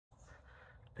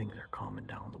things are calming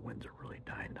down. The winds are really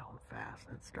dying down fast.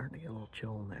 And it's starting to get a little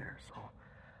chill in there, so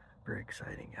very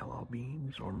exciting. LL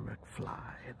Beans or McFly.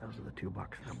 Those are the 2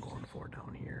 bucks that I'm going for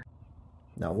down here.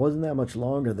 Now, it wasn't that much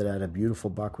longer that I had a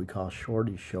beautiful buck we call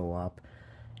Shorty show up.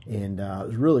 And it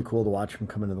was really cool to watch him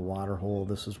come into the Waterhole.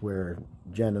 This is where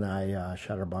Jen and I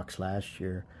shot our bucks last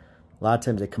year. A lot of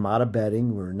times they come out of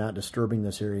bedding. We're not disturbing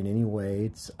this area in any way.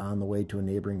 It's on the way to a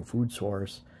neighboring food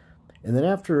source. And then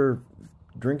after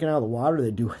drinking out of the water,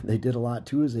 they did a lot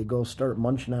too, is they go start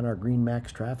munching on our Green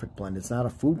Max traffic blend. It's not a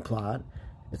food plot.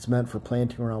 It's meant for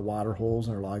planting around water holes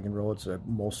and our logging roads. It's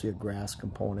mostly a grass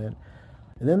component.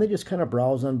 And then they just kind of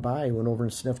browse on by. He went over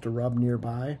and sniffed a rub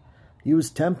nearby. He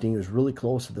was tempting. He was really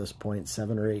close at this point,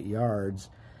 7 or 8 yards.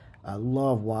 I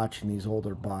love watching these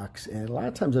older bucks. And a lot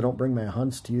of times I don't bring my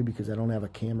hunts to you because I don't have a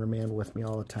cameraman with me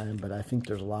all the time. But I think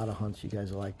there's a lot of hunts you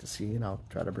guys would like to see, and I'll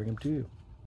try to bring them to you.